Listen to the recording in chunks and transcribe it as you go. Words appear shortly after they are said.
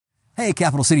Hey,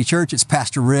 Capital City Church, it's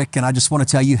Pastor Rick, and I just want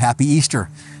to tell you Happy Easter.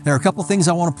 There are a couple things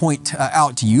I want to point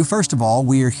out to you. First of all,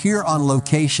 we are here on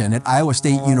location at Iowa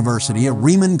State University at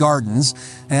Reman Gardens,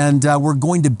 and we're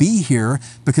going to be here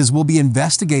because we'll be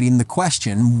investigating the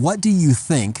question, what do you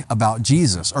think about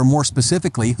Jesus? Or more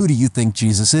specifically, who do you think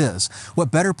Jesus is? What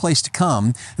better place to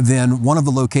come than one of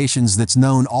the locations that's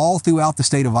known all throughout the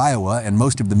state of Iowa and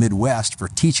most of the Midwest for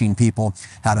teaching people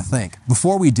how to think.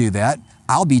 Before we do that,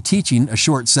 I'll be teaching a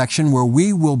short section where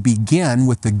we will begin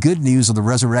with the good news of the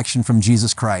resurrection from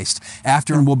Jesus Christ.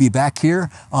 After, we'll be back here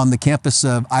on the campus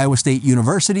of Iowa State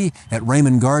University at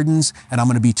Raymond Gardens, and I'm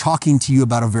going to be talking to you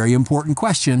about a very important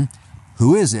question.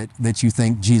 Who is it that you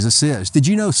think Jesus is? Did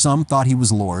you know some thought he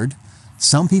was Lord?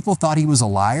 Some people thought he was a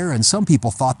liar, and some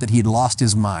people thought that he'd lost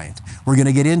his mind. We're going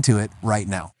to get into it right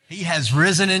now. He has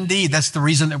risen indeed. That's the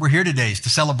reason that we're here today, is to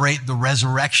celebrate the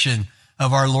resurrection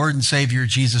of our Lord and Savior,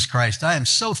 Jesus Christ. I am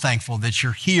so thankful that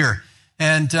you're here.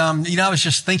 And, I was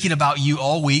just thinking about you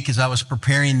all week as I was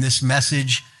preparing this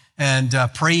message and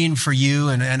praying for you.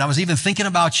 And I was even thinking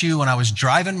about you when I was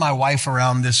driving my wife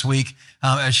around this week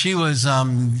as she was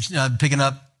picking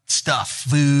up stuff,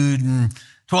 food and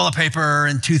toilet paper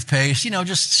and toothpaste,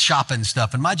 just shopping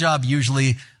stuff. And my job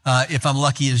usually, if I'm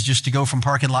lucky, is just to go from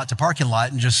parking lot to parking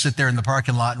lot and just sit there in the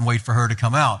parking lot and wait for her to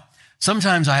come out.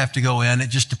 Sometimes I have to go in. It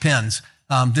just depends.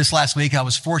 This last week, I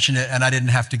was fortunate and I didn't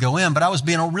have to go in, but I was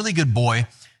being a really good boy.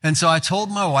 And so I told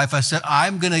my wife, I said,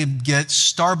 I'm going to get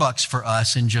Starbucks for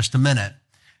us in just a minute.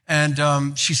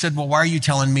 And she said, well, why are you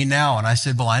telling me now? And I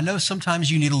said, well, I know sometimes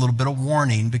you need a little bit of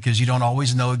warning because you don't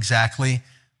always know exactly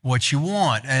what you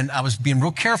want. And I was being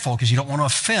real careful because you don't want to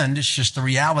offend. It's just the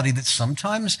reality that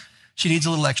sometimes she needs a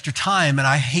little extra time, and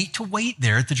I hate to wait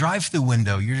there at the drive-through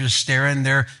window. You're just staring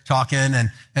there, talking,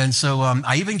 and so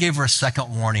I even gave her a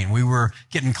second warning. We were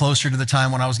getting closer to the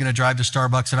time when I was going to drive to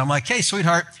Starbucks, and I'm like, hey,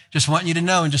 sweetheart, just wanting you to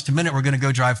know in just a minute we're going to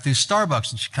go drive through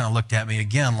Starbucks. And she kind of looked at me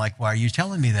again like, why are you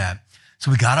telling me that? So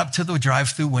we got up to the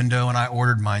drive-through window, and I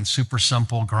ordered mine, super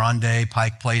simple, grande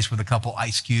Pike Place with a couple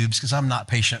ice cubes because I'm not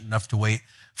patient enough to wait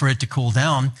for it to cool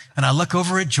down. And I look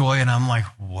over at Joy, and I'm like,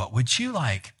 what would you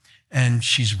like? And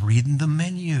she's reading the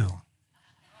menu.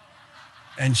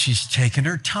 And she's taking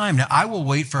her time. Now, I will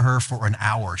wait for her for an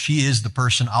hour. She is the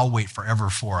person I'll wait forever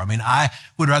for. I mean, I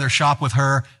would rather shop with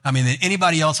her, than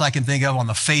anybody else I can think of on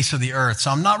the face of the earth.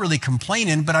 So I'm not really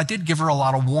complaining, but I did give her a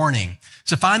lot of warning.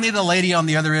 So finally, the lady on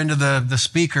the other end of the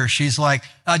speaker, she's like,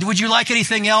 would you like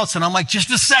anything else? And I'm like, just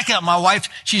a second. My wife,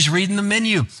 she's reading the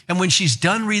menu. And when she's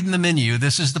done reading the menu,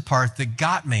 this is the part that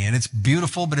got me. And it's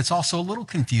beautiful, but it's also a little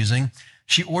confusing.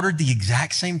 She ordered the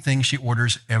exact same thing she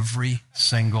orders every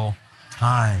single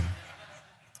time.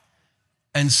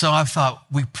 And so I thought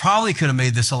we probably could have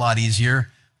made this a lot easier,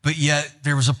 but yet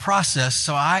there was a process.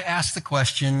 So I asked the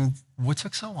question, what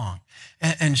took so long?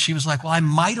 And she was like, well, I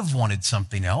might have wanted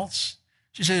something else.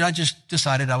 She said, I just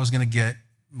decided I was going to get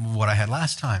what I had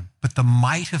last time. But the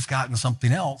might have gotten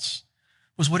something else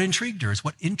was what intrigued her, is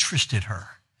what interested her.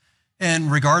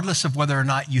 And regardless of whether or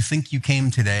not you think you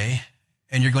came today,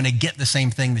 and you're going to get the same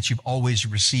thing that you've always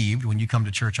received when you come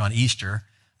to church on Easter,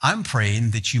 I'm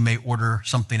praying that you may order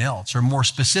something else, or more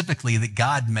specifically, that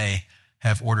God may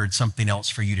have ordered something else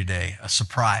for you today, a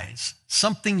surprise,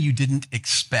 something you didn't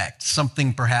expect,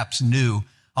 something perhaps new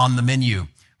on the menu.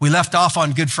 We left off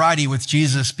on Good Friday with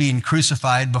Jesus being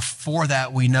crucified. Before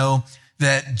that, we know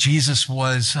that Jesus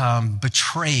was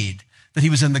betrayed, that he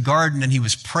was in the garden and he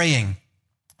was praying.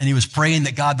 And he was praying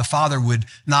that God the Father would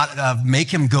not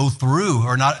make him go through,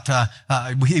 or not,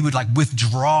 he would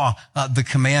withdraw the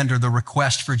command or the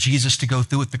request for Jesus to go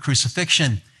through with the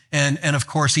crucifixion. And of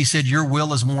course, he said, your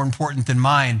will is more important than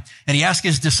mine. And he asked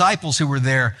his disciples who were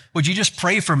there, would you just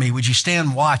pray for me? Would you stand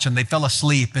and watch? And they fell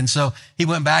asleep. And so he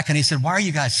went back and he said, why are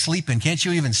you guys sleeping? Can't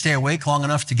you even stay awake long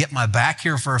enough to get my back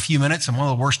here for a few minutes? And one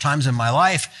of the worst times in my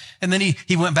life. And then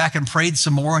he went back and prayed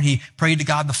some more, and he prayed to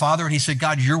God the Father, and he said,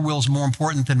 God, your will is more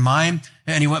important than mine.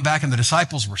 And he went back and the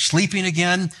disciples were sleeping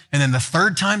again. And then the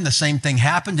third time, the same thing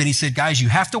happened. And he said, guys, you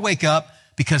have to wake up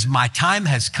because my time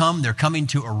has come. They're coming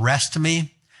to arrest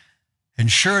me. And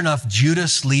sure enough,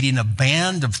 Judas, leading a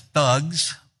band of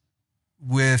thugs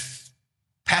with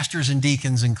pastors and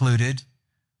deacons included,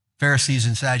 Pharisees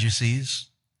and Sadducees,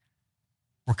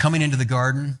 were coming into the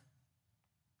garden.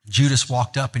 Judas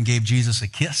walked up and gave Jesus a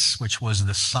kiss, which was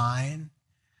the sign.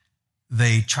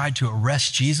 They tried to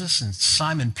arrest Jesus, and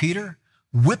Simon Peter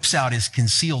whips out his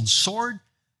concealed sword,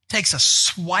 takes a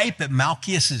swipe at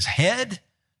Malchus's head,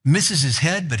 misses his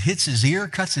head, but hits his ear,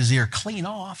 cuts his ear clean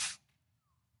off.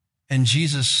 And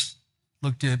Jesus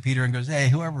looked at Peter and goes, hey,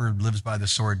 whoever lives by the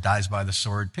sword dies by the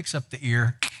sword, picks up the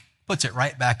ear, puts it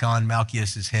right back on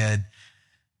Malchus's head,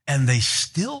 and they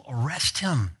still arrest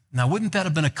him. Now, wouldn't that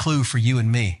have been a clue for you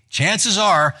and me? Chances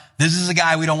are this is a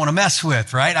guy we don't want to mess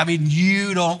with, right? I mean,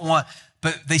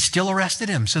 but they still arrested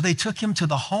him. So they took him to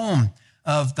the home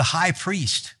of the high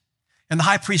priest. And the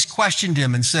high priest questioned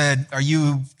him and said, "Are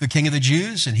you the king of the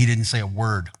Jews?" And he didn't say a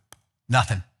word,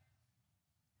 nothing.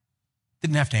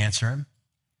 Didn't have to answer him.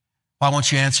 "Why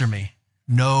won't you answer me?"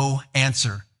 No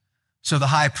answer. So the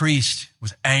high priest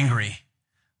was angry,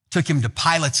 took him to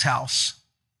Pilate's house.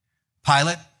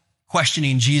 Pilate,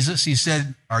 questioning Jesus, he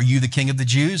said, "Are you the king of the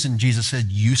Jews?" And Jesus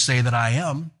said, "You say that I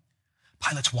am."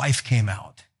 Pilate's wife came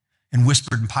out and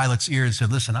whispered in Pilate's ear and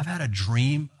said, "Listen, I've had a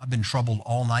dream. I've been troubled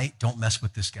all night. Don't mess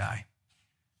with this guy.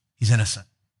 He's innocent."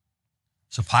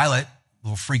 So Pilate, a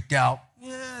little freaked out.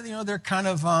 Yeah, they're kind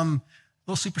of a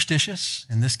little superstitious,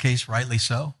 in this case, rightly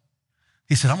so.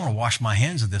 He said, "I'm going to wash my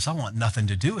hands of this. I want nothing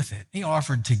to do with it." He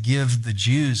offered to give the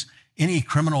Jews any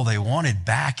criminal they wanted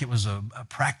back. It was a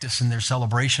practice in their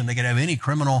celebration. They could have any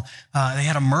criminal. They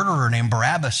had a murderer named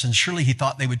Barabbas, and surely he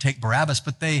thought they would take Barabbas,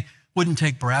 but they wouldn't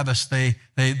take Barabbas. They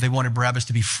wanted Barabbas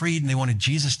to be freed, and they wanted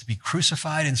Jesus to be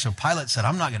crucified. And so Pilate said,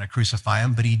 "I'm not going to crucify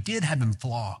him," but he did have him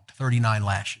flogged, 39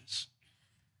 lashes.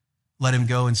 Let him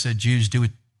go and said, "Jews, do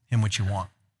with him what you want."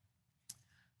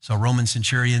 So Roman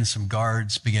centurions, some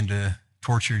guards, began to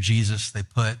torture Jesus. They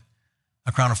put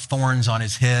a crown of thorns on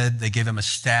his head. They gave him a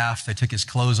staff. They took his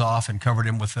clothes off and covered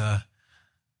him with a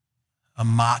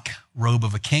mock robe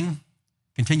of a king.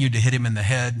 Continued to hit him in the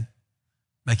head,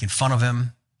 making fun of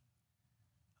him.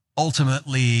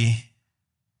 Ultimately,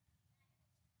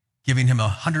 giving him a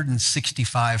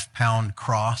 165-pound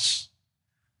cross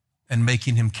and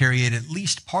making him carry it at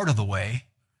least part of the way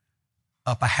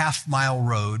up a half-mile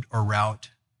road or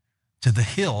route to the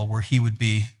hill where he would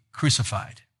be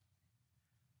crucified.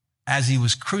 As he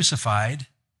was crucified,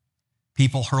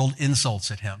 people hurled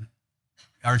insults at him.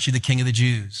 "Aren't you the king of the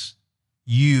Jews?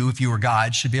 You, if you were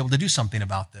God, should be able to do something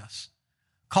about this.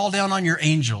 Call down on your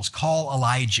angels. Call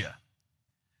Elijah."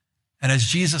 And as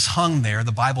Jesus hung there,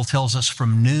 the Bible tells us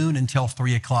from noon until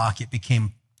 3 o'clock, it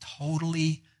became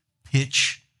totally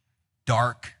pitch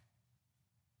dark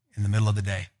in the middle of the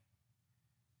day.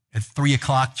 At 3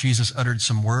 o'clock, Jesus uttered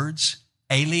some words.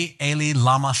 "Eli, Eli,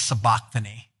 lama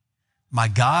sabachthani." My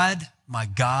God,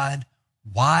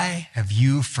 why have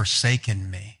you forsaken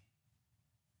me?"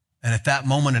 And at that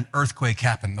moment, an earthquake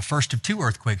happened, the first of 2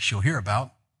 earthquakes you'll hear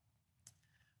about.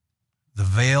 The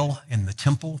veil in the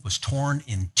temple was torn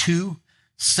in 2,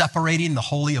 separating the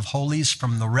Holy of Holies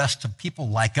from the rest of people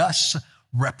like us,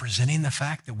 representing the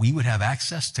fact that we would have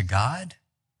access to God.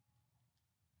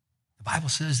 The Bible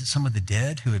says that some of the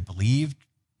dead who had believed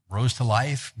rose to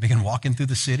life, began walking through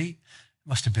the city. It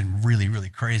must have been really, really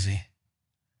crazy.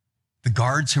 The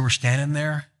guards who were standing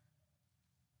there,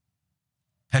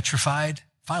 petrified,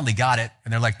 finally got it.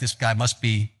 And they're like, "This guy must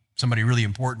be somebody really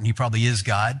important. He probably is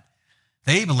God."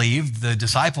 They believed. The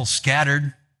disciples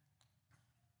scattered.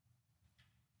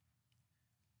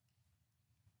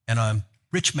 And a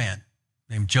rich man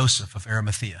named Joseph of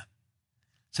Arimathea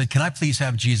said, "Can I please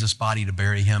have Jesus' body to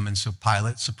bury him?" And so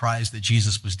Pilate, surprised that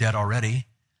Jesus was dead already,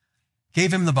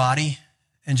 gave him the body.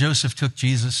 And Joseph took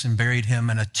Jesus and buried him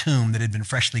in a tomb that had been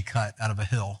freshly cut out of a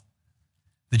hill.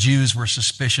 The Jews were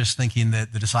suspicious, thinking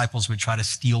that the disciples would try to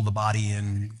steal the body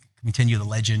and continue the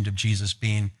legend of Jesus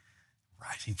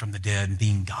rising from the dead and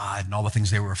being God and all the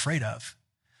things they were afraid of.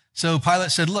 So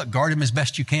Pilate said, "Look, guard him as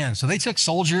best you can." So they took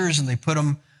soldiers and they put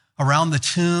them around the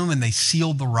tomb and they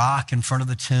sealed the rock in front of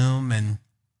the tomb, and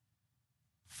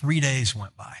 3 days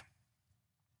went by.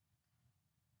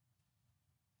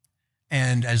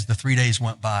 And as the 3 days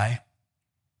went by,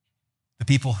 the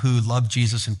people who loved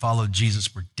Jesus and followed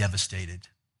Jesus were devastated.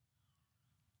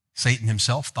 Satan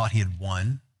himself thought he had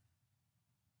won.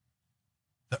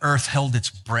 The earth held its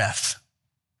breath.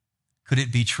 Could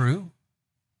it be true?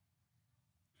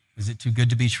 Is it too good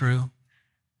to be true?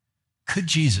 Could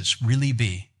Jesus really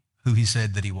be who he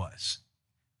said that he was?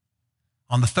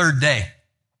 On the 3rd day,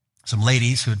 some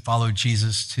ladies who had followed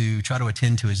Jesus to try to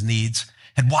attend to his needs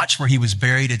had watched where he was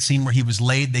buried, had seen where he was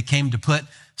laid. They came to put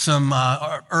some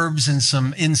herbs and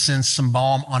some incense, some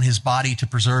balm on his body to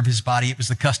preserve his body. It was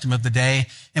the custom of the day.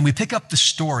 And we pick up the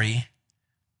story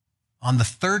on the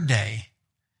 3rd day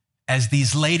as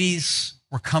these ladies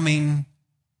were coming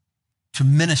to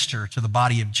minister to the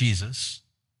body of Jesus.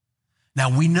 Now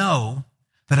we know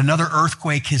that another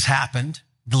earthquake has happened.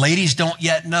 The ladies don't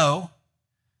yet know.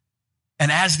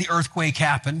 And as the earthquake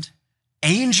happened,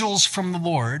 angels from the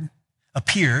Lord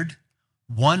appeared.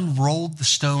 One rolled the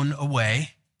stone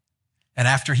away. And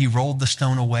after he rolled the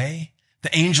stone away,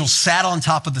 the angel sat on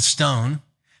top of the stone,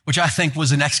 which I think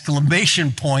was an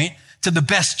exclamation point to the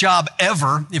best job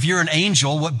ever. If you're an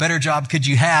angel, what better job could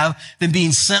you have than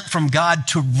being sent from God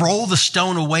to roll the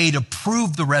stone away to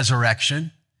prove the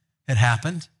resurrection had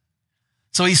happened?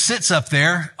 So he sits up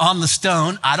there on the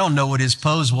stone. I don't know what his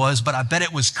pose was, but I bet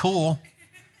it was cool.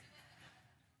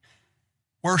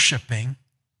 Worshiping.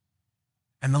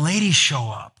 And the ladies show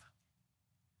up.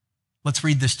 Let's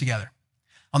read this together.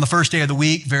 On the first day of the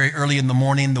week, very early in the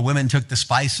morning, the women took the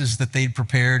spices that they'd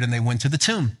prepared and they went to the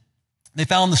tomb. They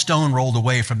found the stone rolled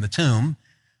away from the tomb,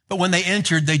 but when they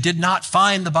entered, they did not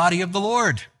find the body of the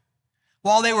Lord.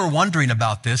 While they were wondering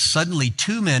about this, suddenly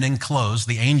two men in clothes,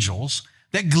 the angels,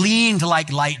 that gleamed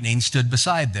like lightning stood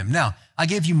beside them. Now, I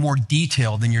gave you more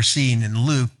detail than you're seeing in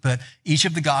Luke, but each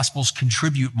of the Gospels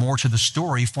contribute more to the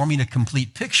story, forming a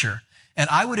complete picture. And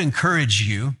I would encourage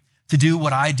you to do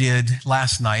what I did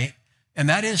last night, and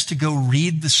that is to go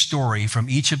read the story from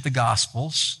each of the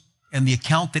Gospels and the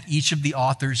account that each of the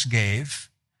authors gave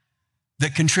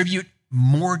that contribute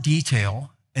more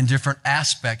detail and different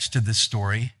aspects to this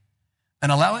story, and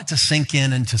allow it to sink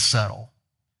in and to settle.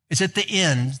 It's at the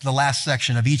end, the last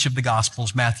section of each of the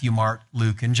Gospels, Matthew, Mark,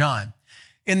 Luke, and John.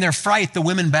 In their fright, the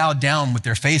women bowed down with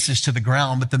their faces to the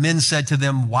ground, but the men said to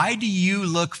them, "Why do you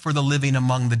look for the living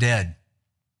among the dead?"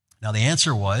 Now the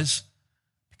answer was,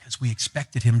 because we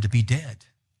expected him to be dead.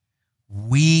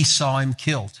 We saw him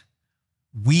killed.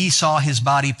 We saw his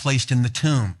body placed in the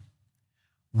tomb.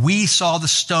 We saw the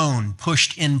stone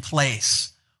pushed in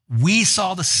place. We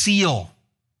saw the seal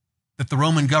that the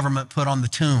Roman government put on the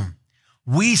tomb.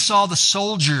 We saw the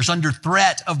soldiers under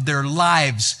threat of their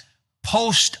lives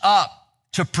post up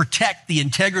to protect the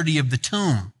integrity of the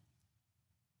tomb.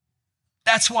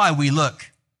 That's why we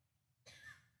look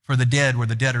for the dead where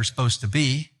the dead are supposed to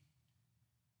be.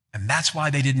 And that's why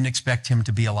they didn't expect him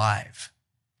to be alive.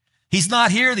 He's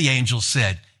not here, the angels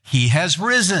said. He has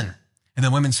risen. And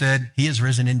the women said, he has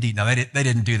risen indeed. No, they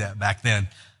didn't do that back then.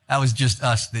 That was just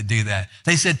us that do that.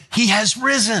 They said, he has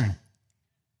risen.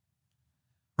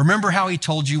 Remember how he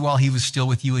told you while he was still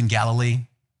with you in Galilee?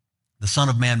 The Son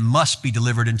of Man must be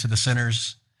delivered into the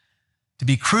sinners, to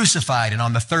be crucified, and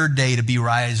on the third day to be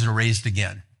raised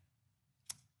again.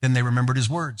 Then they remembered his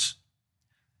words.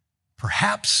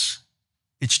 Perhaps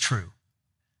it's true.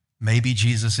 Maybe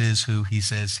Jesus is who he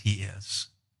says he is.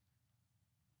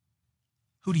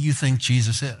 Who do you think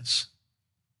Jesus is?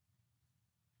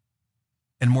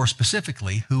 And more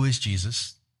specifically, who is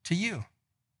Jesus to you?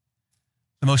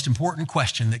 The most important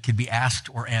question that could be asked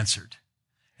or answered.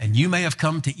 And you may have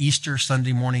come to Easter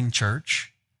Sunday morning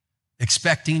church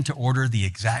expecting to order the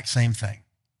exact same thing.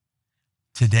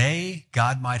 Today,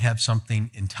 God might have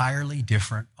something entirely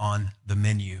different on the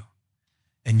menu,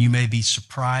 and you may be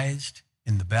surprised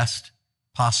in the best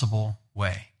possible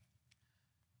way.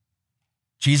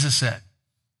 Jesus said,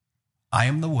 I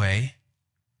am the way,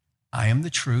 I am the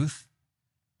truth,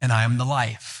 and I am the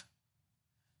life.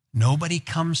 Nobody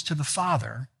comes to the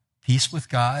Father, peace with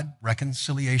God,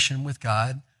 reconciliation with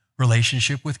God,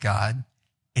 relationship with God,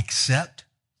 except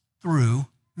through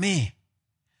me.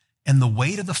 And the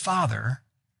way to the Father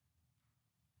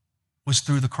was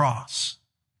through the cross,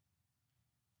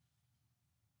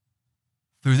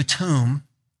 through the tomb,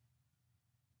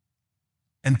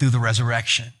 and through the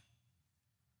resurrection,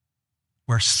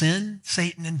 where sin,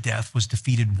 Satan, and death was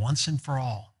defeated once and for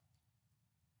all.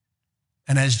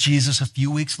 And as Jesus, a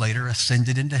few weeks later,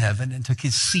 ascended into heaven and took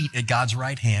his seat at God's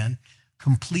right hand,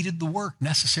 completed the work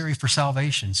necessary for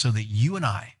salvation so that you and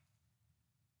I,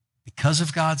 because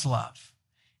of God's love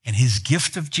and his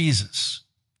gift of Jesus,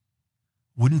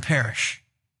 wouldn't perish,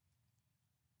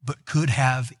 but could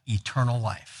have eternal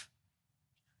life.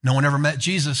 No one ever met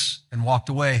Jesus and walked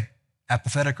away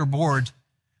apathetic or bored.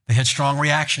 They had strong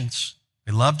reactions.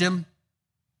 They loved him,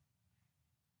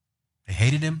 they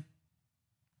hated him,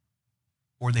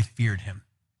 or they feared him.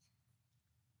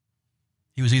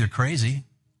 He was either crazy,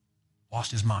 lost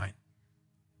his mind,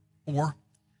 or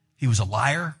he was a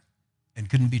liar and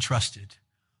couldn't be trusted,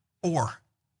 or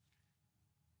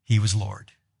he was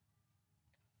Lord.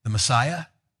 The Messiah,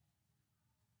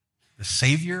 the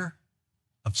Savior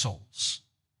of souls,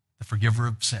 the forgiver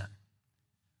of sin.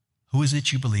 Who is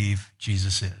it you believe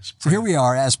Jesus is? So here we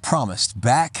are, as promised,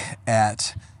 back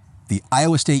at the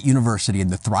Iowa State University in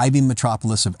the thriving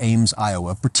metropolis of Ames,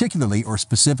 Iowa, particularly or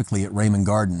specifically at Raymond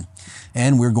Garden.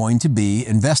 And we're going to be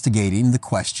investigating the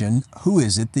question, who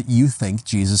is it that you think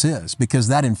Jesus is? Because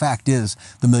that, in fact, is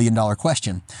the million-dollar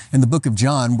question. In the book of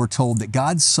John, we're told that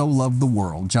God so loved the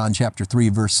world, John chapter 3,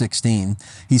 verse 16,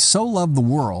 He so loved the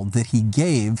world that He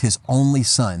gave His only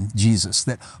Son, Jesus,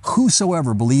 that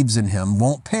whosoever believes in Him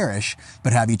won't perish,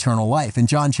 but have eternal life. In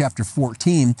John chapter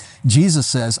 14, Jesus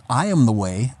says, I am the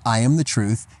way, I am the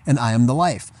truth, and I am the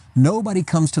life. Nobody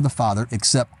comes to the Father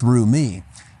except through me.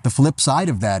 The flip side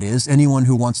of that is anyone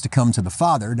who wants to come to the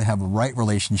Father, to have a right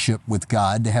relationship with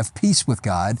God, to have peace with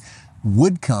God,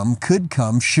 would come, could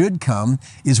come, should come,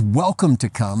 is welcome to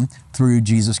come through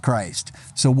Jesus Christ.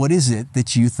 So what is it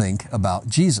that you think about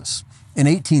Jesus? In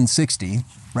 1860,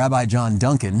 Rabbi John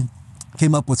Duncan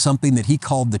came up with something that he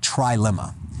called the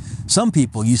trilemma. Some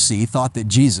people, you see, thought that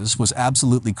Jesus was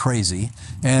absolutely crazy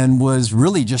and was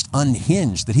really just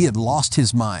unhinged, that he had lost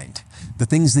his mind. The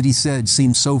things that he said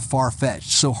seemed so far-fetched,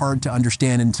 so hard to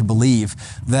understand and to believe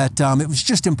that it was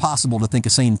just impossible to think a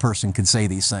sane person could say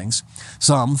these things.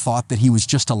 Some thought that he was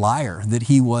just a liar, that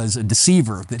he was a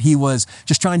deceiver, that he was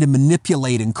just trying to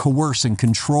manipulate and coerce and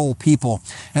control people.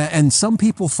 And some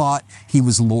people thought he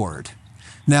was Lord.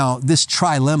 Now, this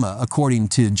trilemma, according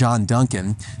to John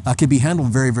Duncan, could be handled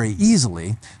very, very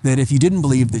easily. That if you didn't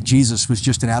believe that Jesus was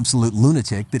just an absolute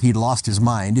lunatic, that he'd lost his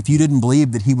mind, if you didn't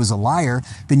believe that he was a liar,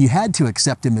 then you had to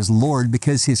accept him as Lord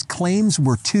because his claims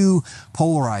were too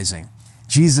polarizing.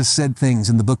 Jesus said things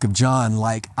in the book of John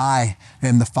like, I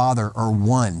and the Father are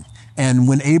one. And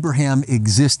when Abraham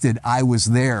existed, I was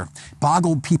there.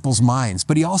 Boggled people's minds.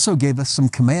 But he also gave us some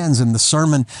commands in the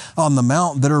Sermon on the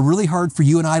Mount that are really hard for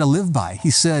you and I to live by. He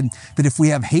said that if we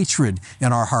have hatred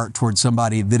in our heart towards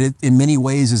somebody, that it in many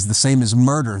ways is the same as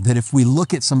murder. That if we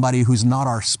look at somebody who's not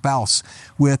our spouse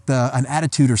with an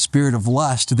attitude or spirit of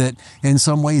lust, that in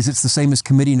some ways it's the same as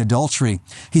committing adultery.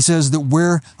 He says that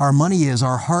where our money is,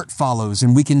 our heart follows,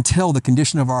 and we can tell the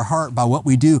condition of our heart by what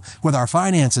we do with our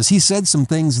finances. He said some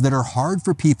things that are hard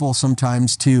for people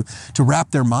sometimes to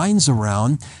wrap their minds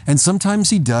around, and sometimes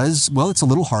he does, well, it's a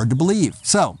little hard to believe.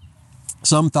 So,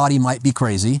 some thought he might be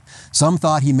crazy. Some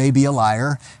thought he may be a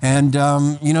liar. And,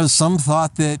 some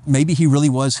thought that maybe he really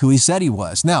was who he said he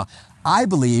was. Now, I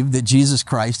believe that Jesus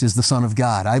Christ is the Son of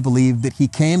God. I believe that he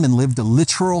came and lived a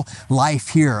literal life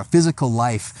here, a physical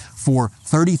life for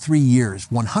 33 years,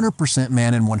 100%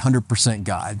 man and 100%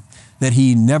 God. That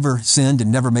he never sinned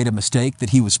and never made a mistake,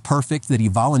 that he was perfect, that he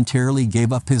voluntarily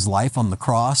gave up his life on the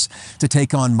cross to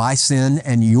take on my sin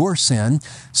and your sin,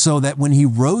 so that when he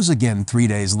rose again 3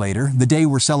 days later, the day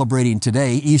we're celebrating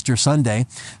today, Easter Sunday,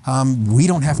 we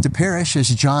don't have to perish, as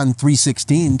John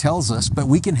 3:16 tells us, but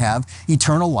we can have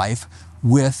eternal life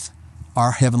with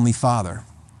our Heavenly Father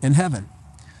in heaven.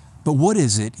 But what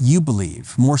is it you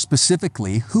believe? More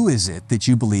specifically, who is it that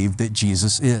you believe that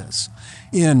Jesus is?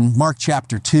 In Mark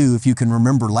chapter 2, if you can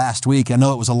remember last week, I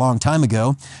know it was a long time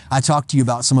ago, I talked to you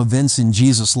about some events in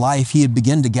Jesus' life. He had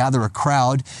begun to gather a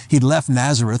crowd. He'd left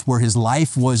Nazareth where his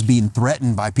life was being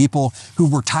threatened by people who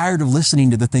were tired of listening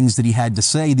to the things that he had to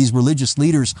say, these religious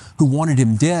leaders who wanted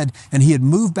him dead, and he had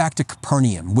moved back to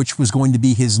Capernaum, which was going to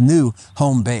be his new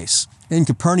home base. In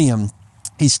Capernaum,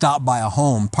 he stopped by a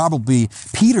home, probably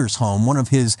Peter's home, one of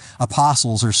his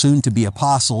apostles or soon to be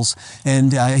apostles,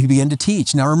 and he began to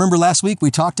teach. Now remember last week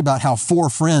we talked about how 4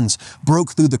 friends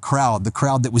broke through the crowd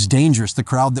that was dangerous, the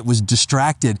crowd that was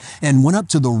distracted, and went up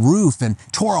to the roof and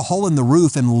tore a hole in the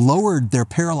roof and lowered their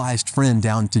paralyzed friend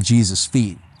down to Jesus'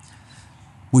 feet.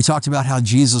 We talked about how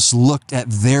Jesus looked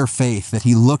at their faith, that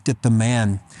he looked at the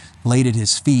man laid at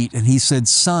his feet, and he said,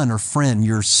 son or friend,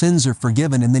 your sins are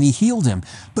forgiven, and then he healed him.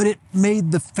 But it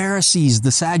made the Pharisees,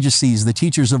 the Sadducees, the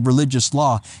teachers of religious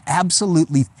law,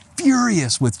 absolutely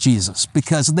furious with Jesus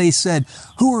because they said,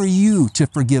 who are you to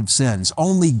forgive sins?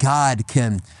 Only God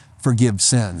can forgive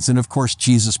sins. And of course,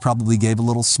 Jesus probably gave a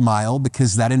little smile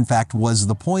because that in fact was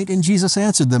the point. And Jesus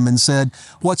answered them and said,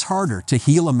 what's harder, to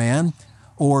heal a man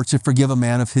or to forgive a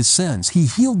man of his sins? He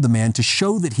healed the man to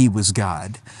show that he was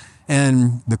God.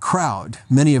 And the crowd,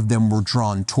 many of them were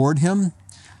drawn toward him,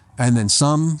 and then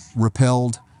some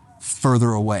repelled further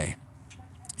away.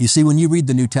 You see, when you read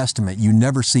the New Testament, you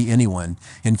never see anyone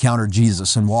encounter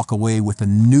Jesus and walk away with a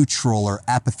neutral or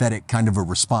apathetic kind of a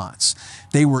response.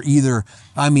 They were either,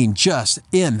 just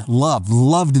in love,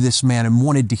 loved this man and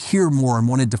wanted to hear more and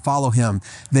wanted to follow him.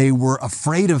 They were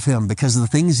afraid of him because the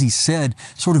things he said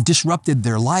sort of disrupted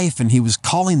their life and he was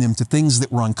calling them to things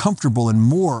that were uncomfortable and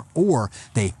more, or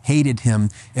they hated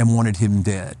him and wanted him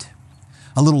dead.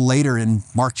 A little later in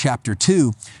Mark chapter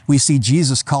 2, we see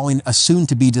Jesus calling a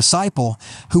soon-to-be disciple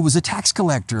who was a tax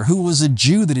collector, who was a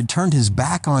Jew that had turned his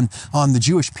back on the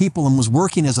Jewish people and was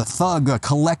working as a thug, a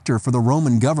collector for the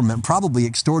Roman government, probably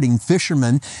extorting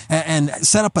fishermen, and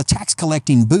set up a tax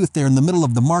collecting booth there in the middle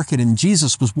of the market. And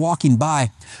Jesus was walking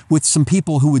by with some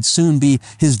people who would soon be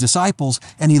his disciples,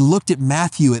 and he looked at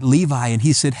Matthew, at Levi, and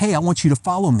he said, "Hey, I want you to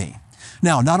follow me."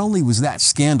 Now, not only was that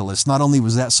scandalous, not only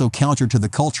was that so counter to the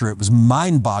culture, it was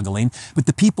mind-boggling, but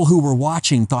the people who were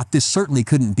watching thought this certainly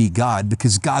couldn't be God,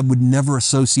 because God would never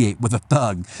associate with a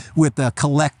thug, with a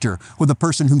collector, with a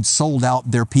person who'd sold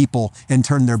out their people and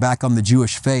turned their back on the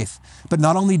Jewish faith. But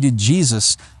not only did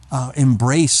Jesus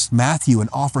embrace Matthew and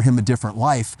offer him a different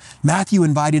life, Matthew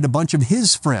invited a bunch of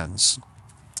his friends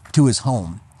to his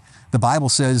home. The Bible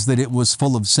says that it was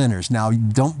full of sinners. Now,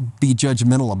 don't be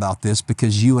judgmental about this,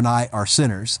 because you and I are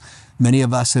sinners. Many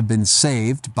of us have been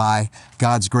saved by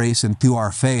God's grace and through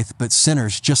our faith, but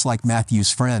sinners just like Matthew's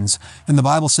friends. And the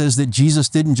Bible says that Jesus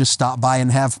didn't just stop by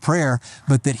and have prayer,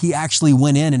 but that he actually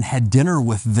went in and had dinner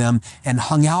with them and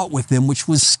hung out with them, which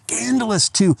was scandalous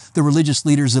to the religious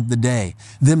leaders of the day.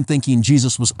 Them thinking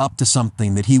Jesus was up to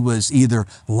something, that he was either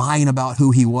lying about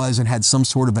who he was and had some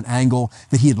sort of an angle,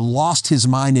 that he had lost his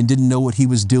mind and didn't know what he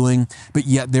was doing. But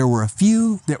yet there were a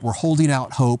few that were holding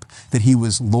out hope that he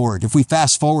was Lord. If we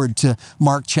fast forward to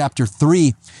Mark chapter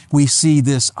 3, we see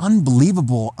this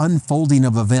unbelievable unfolding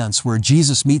of events where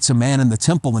Jesus meets a man in the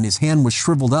temple and his hand was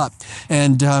shriveled up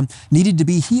and needed to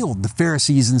be healed. The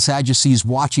Pharisees and Sadducees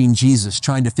watching Jesus,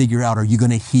 trying to figure out, are you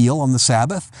going to heal on the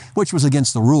Sabbath? Which was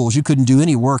against the rules. You couldn't do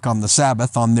any work on the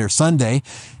Sabbath on their Sunday.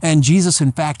 And Jesus,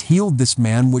 in fact, healed this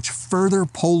man, which further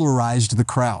polarized the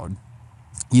crowd.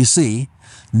 You see,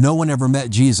 no one ever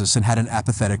met Jesus and had an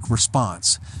apathetic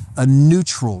response, a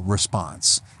neutral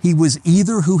response. He was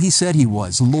either who he said he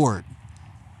was, Lord,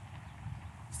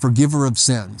 forgiver of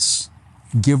sins,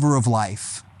 giver of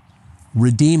life,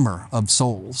 redeemer of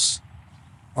souls,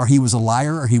 or he was a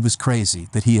liar or he was crazy,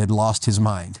 that he had lost his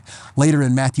mind. Later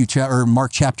in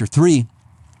Mark chapter 3,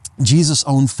 Jesus'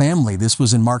 own family, this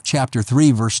was in Mark chapter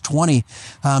 3, verse 20,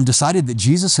 decided that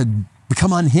Jesus had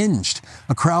become unhinged.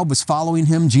 A crowd was following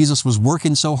him. Jesus was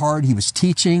working so hard. He was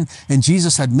teaching, and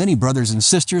Jesus had many brothers and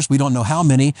sisters. We don't know how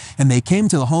many. And they came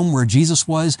to the home where Jesus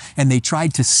was, and they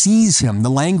tried to seize him. The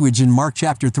language in Mark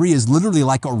chapter 3 is literally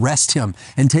like arrest him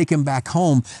and take him back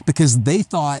home, because they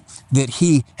thought that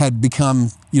he had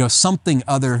become, something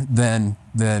other than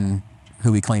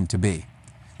who he claimed to be.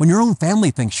 When your own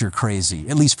family thinks you're crazy,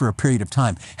 at least for a period of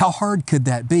time, how hard could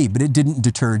that be? But it didn't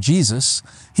deter Jesus.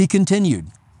 He continued.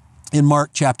 In Mark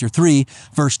chapter 3,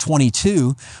 verse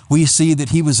 22, we see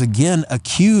that he was again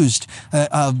accused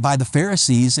by the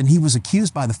Pharisees, and he was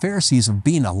accused by the Pharisees of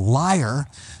being a liar,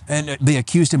 and they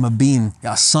accused him of being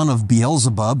a son of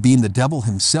Beelzebub, being the devil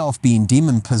himself, being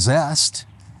demon-possessed.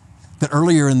 That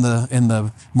earlier in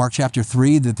the Mark chapter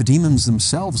 3, that the demons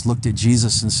themselves looked at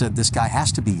Jesus and said, this guy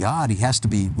has to be God, he has to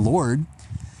be Lord.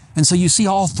 And so you see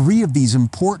all three of these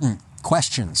important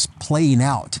questions playing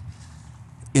out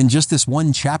in just this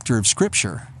one chapter of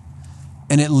Scripture.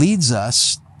 And it leads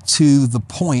us to the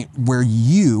point where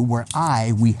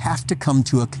we have to come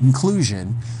to a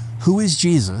conclusion. Who is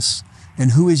Jesus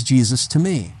and who is Jesus to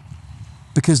me?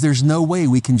 Because there's no way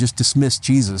we can just dismiss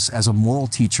Jesus as a moral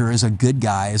teacher, as a good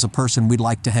guy, as a person we'd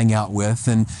like to hang out with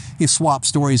and swap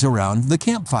stories around the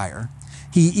campfire.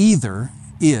 He either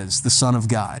is the Son of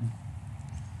God,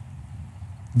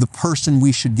 the person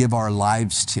we should give our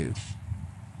lives to,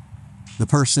 the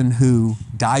person who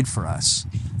died for us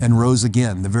and rose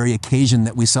again, the very occasion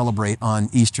that we celebrate on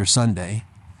Easter Sunday,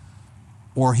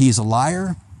 or he's a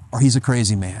liar or he's a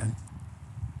crazy man.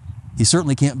 He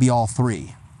certainly can't be all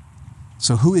three.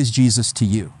 So who is Jesus to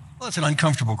you? Well, it's an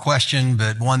uncomfortable question,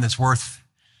 but one that's worth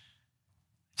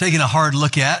taking a hard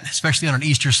look at, especially on an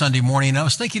Easter Sunday morning. I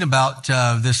was thinking about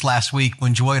this last week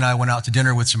when Joy and I went out to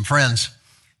dinner with some friends.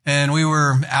 And we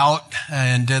were out,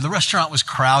 and the restaurant was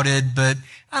crowded, but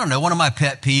I don't know, one of my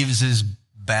pet peeves is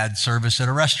bad service at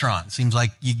a restaurant. It seems like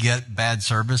you get bad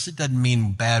service. It doesn't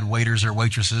mean bad waiters or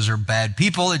waitresses or bad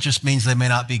people. It just means they may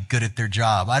not be good at their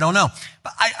job. I don't know.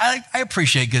 But I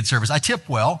appreciate good service. I tip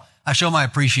well. I show my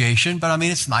appreciation, but I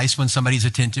mean, it's nice when somebody's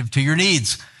attentive to your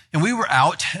needs. And we were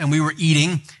out and we were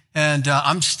eating, and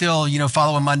I'm still,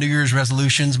 following my New Year's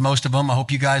resolutions, most of them. I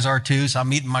hope you guys are too. So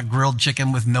I'm eating my grilled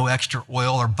chicken with no extra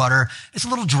oil or butter. It's a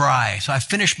little dry. So I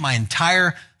finished my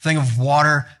entire thing of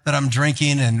water that I'm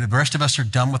drinking, and the rest of us are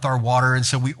done with our water. And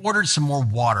so we ordered some more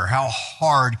water. How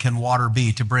hard can water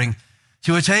be to bring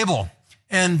to a table?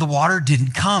 And the water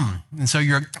didn't come. And so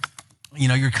you're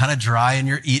kind of dry and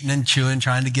you're eating and chewing,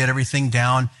 trying to get everything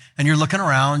down. And you're looking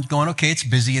around going, okay, it's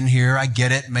busy in here. I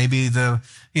get it. Maybe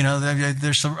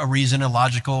there's a reason, a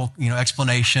logical,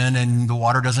 explanation, and the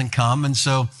water doesn't come. And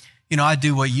so, I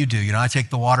do what you do. I take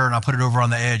the water and I put it over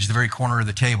on the edge, the very corner of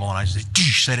the table, and I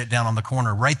just set it down on the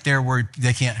corner right there where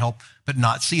they can't help but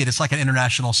not see it. It's like an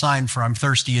international sign for I'm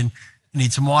thirsty and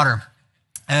need some water.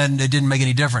 And it didn't make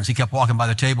any difference. He kept walking by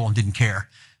the table and didn't care,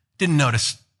 didn't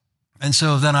notice. And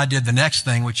so then I did the next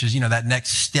thing, which is, that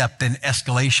next step in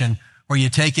escalation where you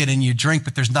take it and you drink,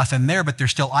 but there's nothing there, but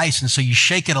there's still ice. And so you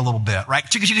shake it a little bit, right?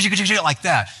 Like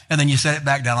that. And then you set it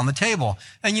back down on the table.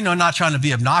 And, not trying to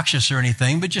be obnoxious or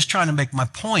anything, but just trying to make my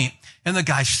point. And the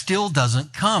guy still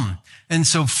doesn't come. And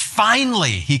so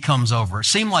finally he comes over. It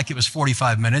seemed like it was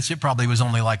 45 minutes. It probably was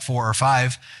only like 4 or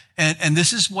 5. And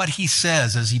this is what he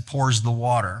says as he pours the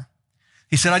water.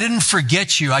 He said, I didn't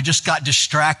forget you. I just got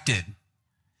distracted.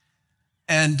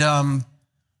 And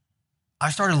I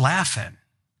started laughing.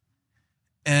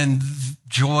 And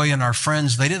Joy and our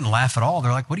friends, they didn't laugh at all.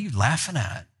 They're like, what are you laughing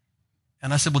at?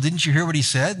 And I said, well, didn't you hear what he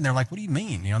said? And they're like, what do you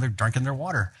mean? They're drinking their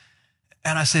water.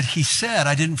 And I said, he said,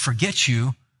 I didn't forget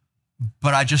you,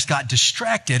 but I just got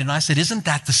distracted. And I said, isn't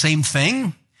that the same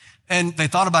thing? And they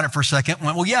thought about it for a second and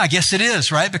went, well, yeah, I guess it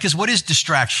is, right? Because what is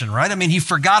distraction, right? I mean, he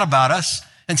forgot about us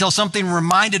until something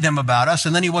reminded him about us,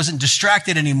 and then he wasn't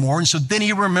distracted anymore. And so then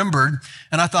he remembered,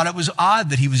 and I thought it was odd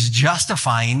that he was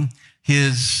justifying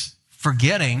his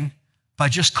forgetting by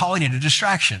just calling it a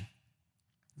distraction.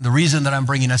 The reason that I'm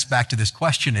bringing us back to this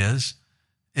question is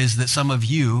that some of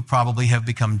you probably have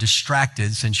become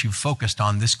distracted since you've focused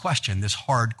on this question, this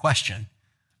hard question.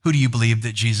 Who do you believe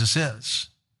that Jesus is?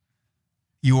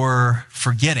 Your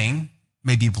forgetting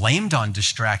may be blamed on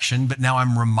distraction, but now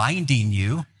I'm reminding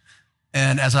you.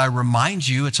 And as I remind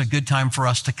you, it's a good time for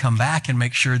us to come back and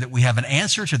make sure that we have an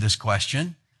answer to this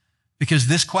question, because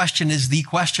this question is the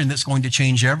question that's going to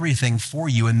change everything for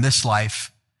you in this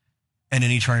life and in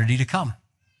eternity to come.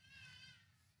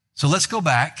 So let's go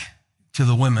back to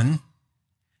the women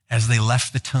as they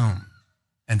left the tomb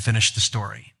and finish the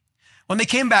story. When they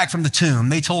came back from the tomb,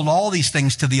 they told all these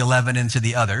things to the 11 and to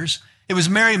the others. It was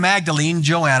Mary Magdalene,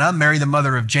 Joanna, Mary the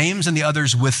mother of James, and the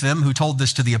others with them who told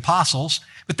this to the apostles.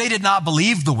 But they did not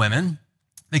believe the women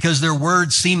because their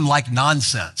words seemed like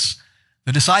nonsense.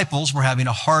 The disciples were having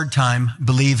a hard time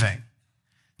believing.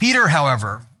 Peter,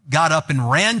 however, got up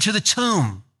and ran to the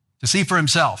tomb to see for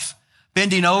himself.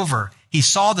 Bending over, he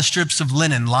saw the strips of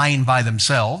linen lying by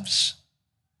themselves,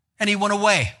 and he went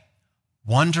away,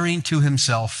 wondering to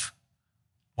himself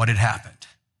what had happened.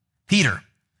 Peter,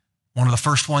 one of the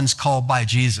first ones called by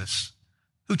Jesus,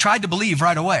 who tried to believe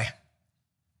right away.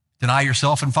 Deny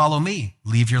yourself and follow me.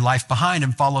 Leave your life behind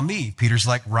and follow me. Peter's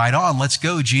like, right on, let's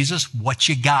go, Jesus. What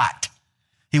you got?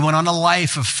 He went on a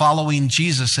life of following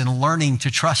Jesus and learning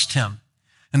to trust him.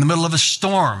 In the middle of a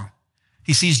storm,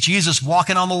 he sees Jesus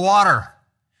walking on the water,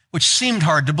 which seemed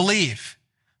hard to believe.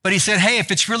 But he said, hey,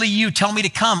 if it's really you, tell me to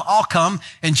come. I'll come.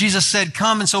 And Jesus said,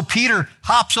 come. And so Peter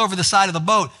hops over the side of the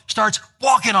boat, starts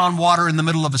walking on water in the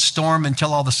middle of a storm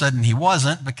until all of a sudden he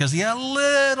wasn't, because he had a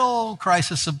little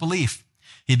crisis of belief.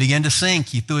 He began to sink.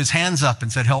 He threw his hands up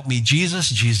and said, help me, Jesus.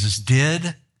 Jesus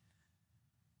did.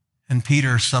 And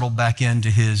Peter settled back into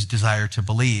his desire to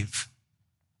believe.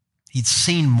 He'd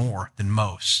seen more than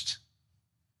most.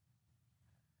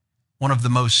 One of the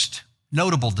most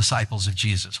notable disciples of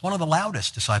Jesus, one of the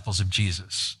loudest disciples of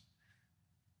Jesus.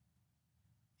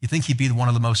 You think he'd be one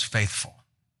of the most faithful.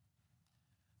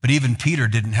 But even Peter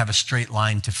didn't have a straight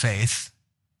line to faith.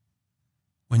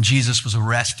 When Jesus was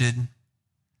arrested,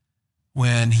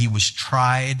 when he was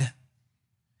tried,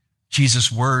 Jesus'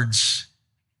 words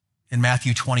in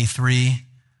Matthew 23,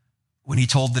 when he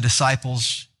told the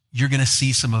disciples, you're going to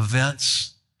see some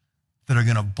events that are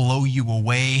going to blow you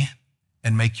away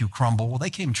and make you crumble. Well, they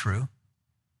came true.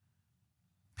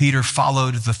 Peter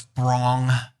followed the throng,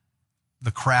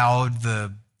 the crowd,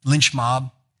 the lynch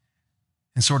mob,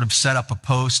 and sort of set up a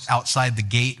post outside the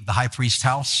gate of the high priest's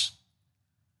house.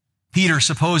 Peter,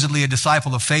 supposedly a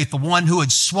disciple of faith, the one who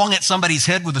had swung at somebody's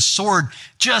head with a sword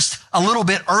just a little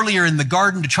bit earlier in the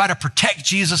garden to try to protect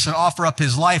Jesus and offer up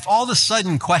his life, all of a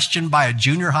sudden questioned by a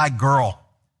junior high girl.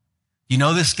 You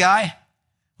know this guy?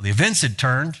 Well, the events had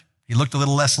turned. He looked a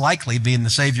little less likely being the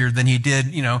Savior than he did,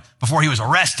 before he was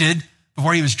arrested,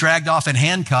 before he was dragged off in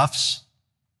handcuffs.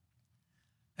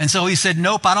 And so he said,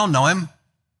 nope, I don't know him.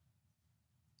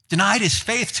 Denied his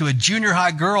faith to a junior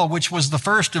high girl, which was the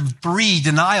first of 3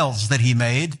 denials that he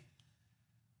made,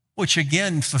 which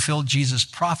again fulfilled Jesus'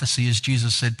 prophecy as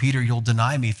Jesus said, Peter, you'll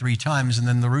deny me 3 times and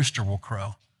then the rooster will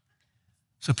crow.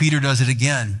 So Peter does it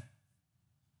again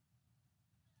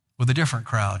with a different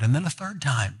crowd, and then a 3rd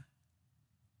time.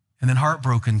 and then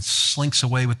heartbroken slinks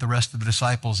away with the rest of the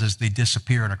disciples as they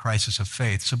disappear in a crisis of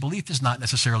faith. So belief is not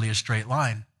necessarily a straight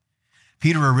line.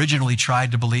 Peter originally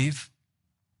tried to believe.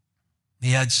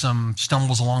 He had some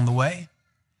stumbles along the way.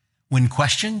 When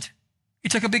questioned, he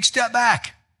took a big step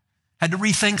back, had to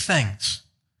rethink things.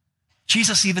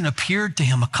 Jesus even appeared to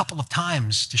him a couple of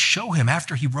times to show him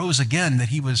after he rose again that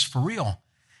he was for real.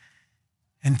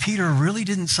 And Peter really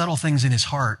didn't settle things in his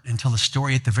heart until the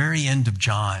story at the very end of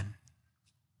John.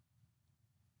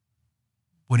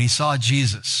 When he saw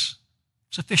Jesus,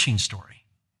 it's a fishing story.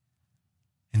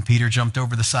 And Peter jumped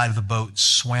over the side of the boat,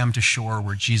 swam to shore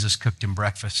where Jesus cooked him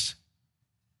breakfast.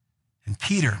 And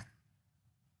Peter,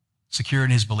 secure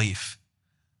in his belief,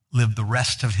 lived the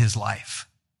rest of his life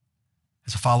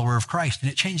as a follower of Christ,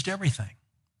 and it changed everything.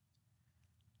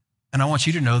 And I want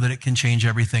you to know that it can change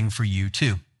everything for you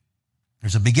too.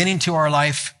 There's a beginning to our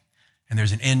life, and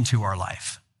there's an end to our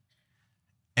life.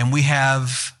 And we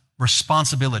have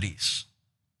responsibilities.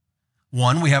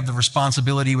 One, we have the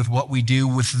responsibility with what we do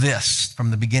with this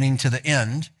from the beginning to the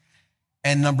end.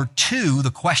 And number two,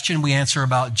 the question we answer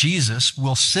about Jesus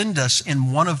will send us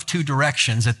in one of two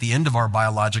directions at the end of our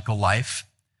biological life,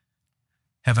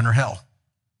 heaven or hell.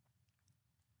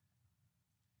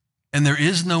 And there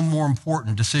is no more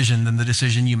important decision than the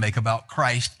decision you make about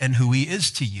Christ and who he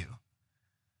is to you.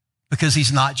 Because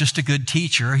he's not just a good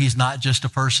teacher. He's not just a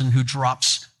person who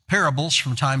drops parables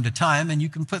from time to time, and you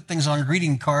can put things on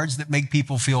greeting cards that make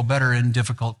people feel better in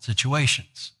difficult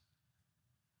situations.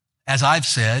 As I've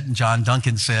said, and John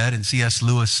Duncan said, and C.S.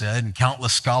 Lewis said, and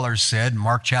countless scholars said, and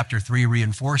Mark chapter 3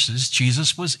 reinforces,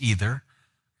 Jesus was either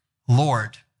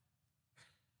Lord,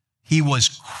 he was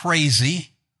crazy,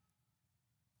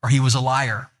 or he was a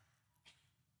liar.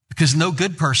 Because no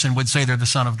good person would say they're the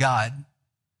Son of God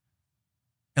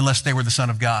unless they were the Son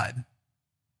of God.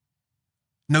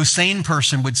 No sane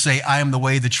person would say, I am the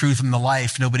way, the truth, and the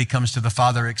life. Nobody comes to the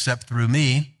Father except through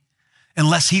me,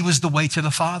 unless he was the way to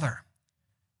the Father.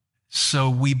 So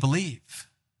we believe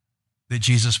that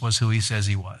Jesus was who he says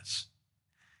he was.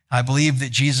 I believe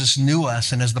that Jesus knew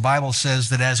us, and as the Bible says,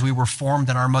 that as we were formed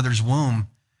in our mother's womb,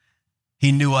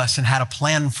 he knew us and had a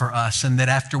plan for us, and that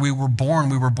after we were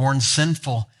born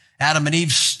sinful. Adam and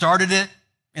Eve started it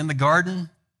in the garden.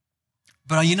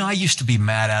 But I used to be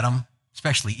mad at them,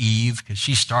 especially Eve, because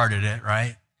she started it,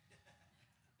 right?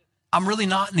 I'm really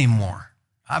not anymore.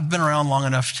 I've been around long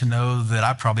enough to know that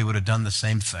I probably would have done the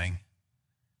same thing.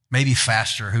 Maybe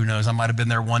faster, who knows? I might have been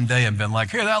there one day and been like,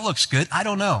 here, that looks good. I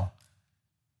don't know.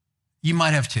 You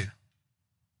might have too.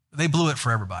 They blew it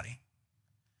for everybody.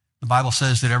 The Bible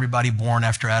says that everybody born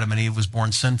after Adam and Eve was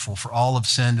born sinful, for all have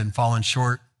sinned and fallen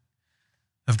short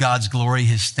of God's glory.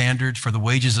 His standard for the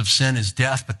wages of sin is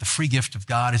death, but the free gift of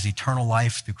God is eternal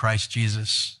life through Christ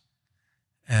Jesus.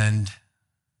 And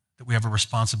that we have a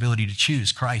responsibility to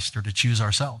choose Christ or to choose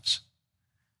ourselves.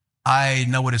 I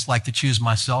know what it's like to choose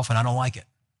myself, and I don't like it.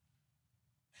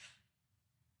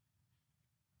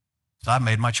 So I've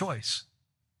made my choice.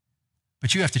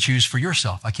 But you have to choose for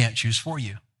yourself. I can't choose for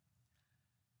you.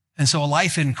 And so a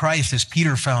life in Christ, as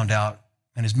Peter found out,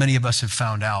 and as many of us have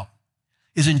found out,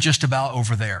 isn't just about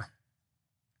over there.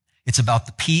 It's about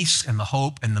the peace and the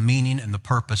hope and the meaning and the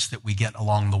purpose that we get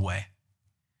along the way.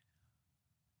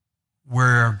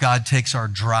 Where God takes our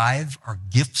drive, our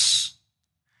gifts,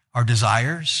 our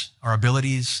desires, our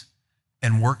abilities,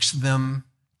 and works them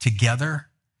together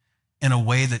in a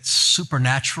way that's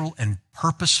supernatural and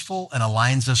purposeful and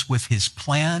aligns us with his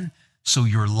plan, so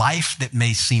your life that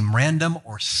may seem random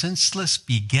or senseless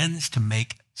begins to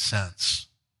make sense.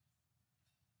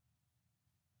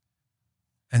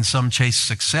 And some chase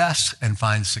success and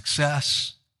find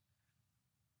success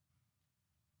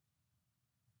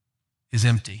is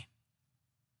empty.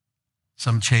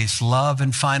 Some chase love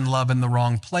and find love in the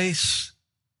wrong place,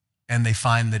 and they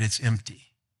find that it's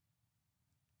empty.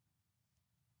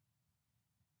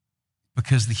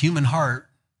 Because the human heart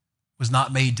was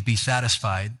not made to be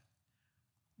satisfied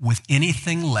with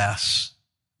anything less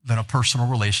than a personal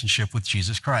relationship with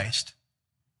Jesus Christ.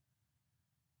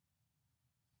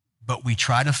 But we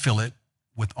try to fill it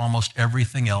with almost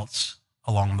everything else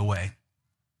along the way.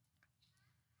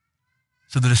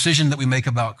 So the decision that we make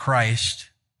about Christ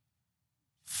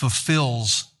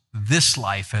fulfills this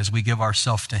life as we give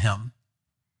ourselves to him.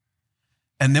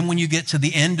 And then when you get to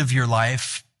the end of your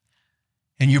life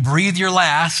and you breathe your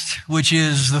last, which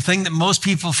is the thing that most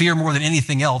people fear more than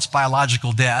anything else,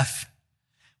 biological death,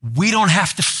 we don't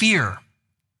have to fear,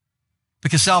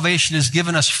 because salvation has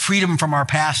given us freedom from our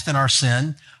past and our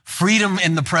sin, freedom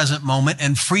in the present moment,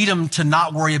 and freedom to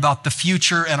not worry about the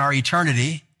future and our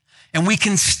eternity. And we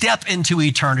can step into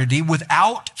eternity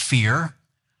without fear,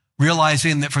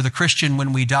 realizing that for the Christian,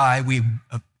 when we die, we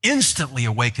instantly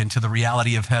awaken to the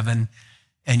reality of heaven,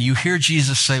 and you hear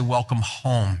Jesus say, welcome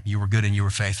home. You were good and you were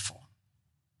faithful.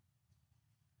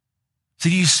 So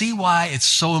do you see why it's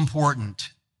so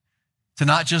important to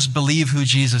not just believe who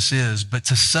Jesus is, but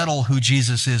to settle who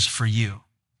Jesus is for you?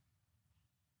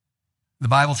 The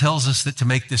Bible tells us that to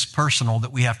make this personal,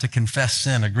 that we have to confess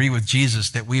sin, agree with Jesus,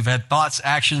 that we've had thoughts,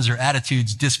 actions, or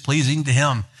attitudes displeasing to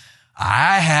him.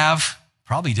 I have,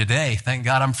 probably today. Thank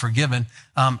God I'm forgiven.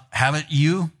 Haven't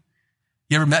you?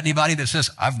 You ever met anybody that says,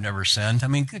 I've never sinned? I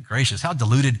mean, good gracious, how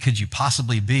deluded could you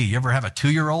possibly be? You ever have a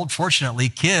 2-year-old? Fortunately,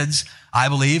 kids, I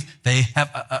believe, they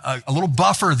have a little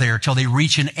buffer there till they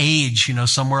reach an age,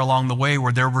 somewhere along the way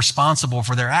where they're responsible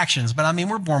for their actions. But I mean,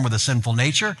 we're born with a sinful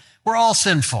nature. We're all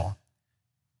sinful.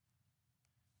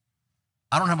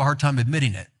 I don't have a hard time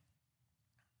admitting it.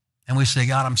 And we say,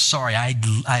 God, I'm sorry. I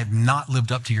have not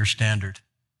lived up to your standard.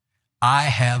 I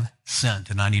have sinned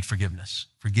and I need forgiveness.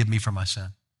 Forgive me for my sin.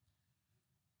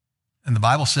 And the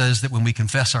Bible says that when we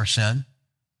confess our sin,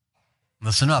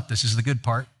 listen up, this is the good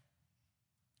part.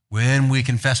 When we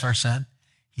confess our sin,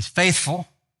 he's faithful,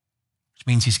 which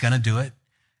means he's going to do it.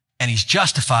 And he's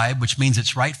justified, which means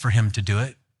it's right for him to do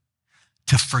it,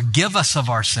 to forgive us of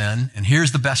our sin. And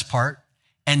here's the best part,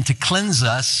 and to cleanse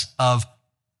us of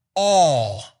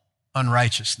all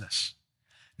unrighteousness.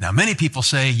 Now, many people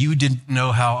say, you didn't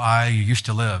know how I used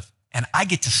to live. And I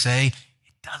get to say,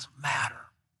 it doesn't matter.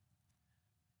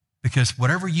 Because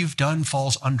whatever you've done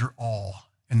falls under all.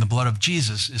 And the blood of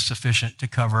Jesus is sufficient to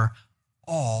cover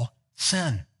all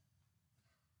sin.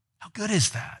 How good is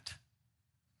that?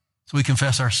 So we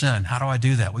confess our sin. How do I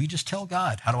do that? Well, you just tell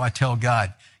God. How do I tell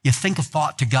God? You think a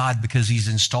thought to God because he's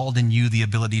installed in you the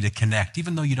ability to connect,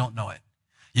 even though you don't know it.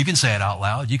 You can say it out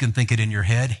loud. You can think it in your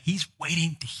head. He's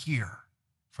waiting to hear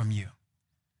from you.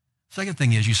 Second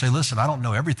thing is you say, listen, I don't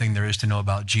know everything there is to know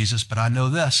about Jesus, but I know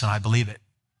this and I believe it.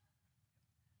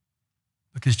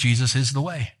 Because Jesus is the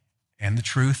way and the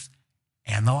truth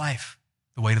and the life,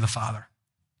 the way to the Father.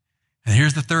 And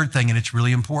here's the third thing, and it's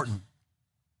really important.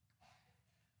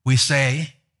 We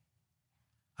say,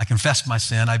 I confess my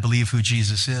sin, I believe who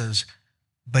Jesus is,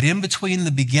 but in between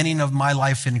the beginning of my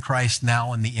life in Christ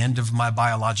now and the end of my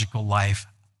biological life,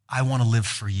 I want to live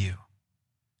for you.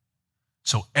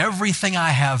 So everything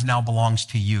I have now belongs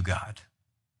to you, God.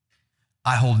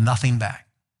 I hold nothing back.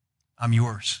 I'm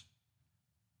yours.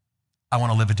 I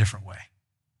want to live a different way.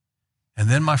 And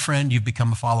then, my friend, you've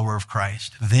become a follower of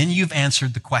Christ. Then you've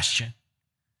answered the question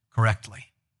correctly.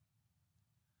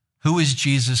 Who is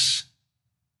Jesus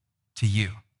to you?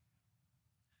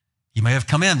 You may have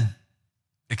come in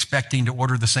expecting to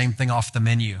order the same thing off the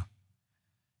menu,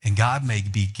 and God may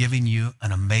be giving you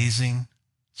an amazing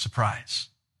surprise.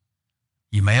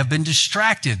 You may have been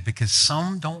distracted because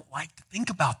some don't like to think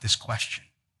about this question.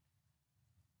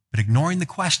 But ignoring the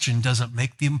question doesn't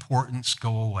make the importance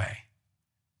go away.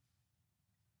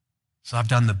 So I've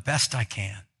done the best I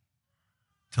can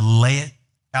to lay it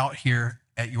out here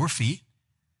at your feet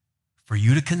for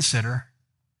you to consider,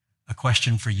 a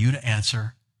question for you to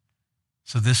answer,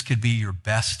 so this could be your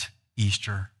best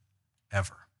Easter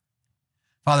ever.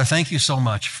 Father, thank you so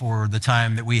much for the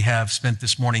time that we have spent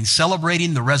this morning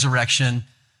celebrating the resurrection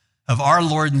of our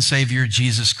Lord and Savior,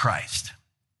 Jesus Christ.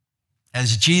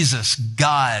 As Jesus,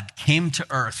 God, came to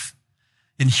earth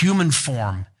in human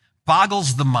form,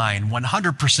 boggles the mind,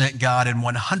 100% God and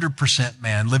 100%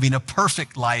 man, living a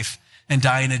perfect life and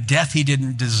dying a death he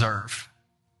didn't deserve,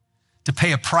 to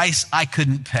pay a price I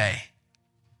couldn't pay,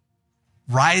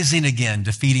 rising again,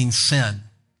 defeating sin,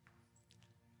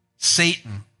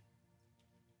 Satan,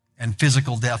 and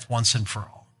physical death once and for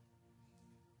all.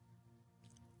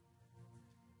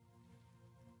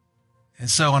 And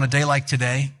so on a day like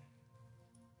today,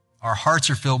 our hearts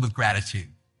are filled with gratitude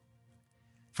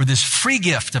for this free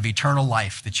gift of eternal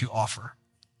life that you offer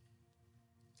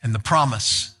and the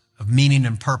promise of meaning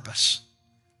and purpose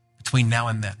between now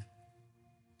and then.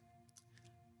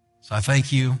 So I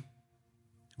thank you.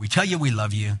 We tell you we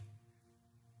love you.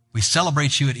 We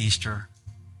celebrate you at Easter,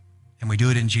 and we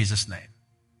do it in Jesus' name.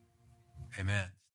 Amen.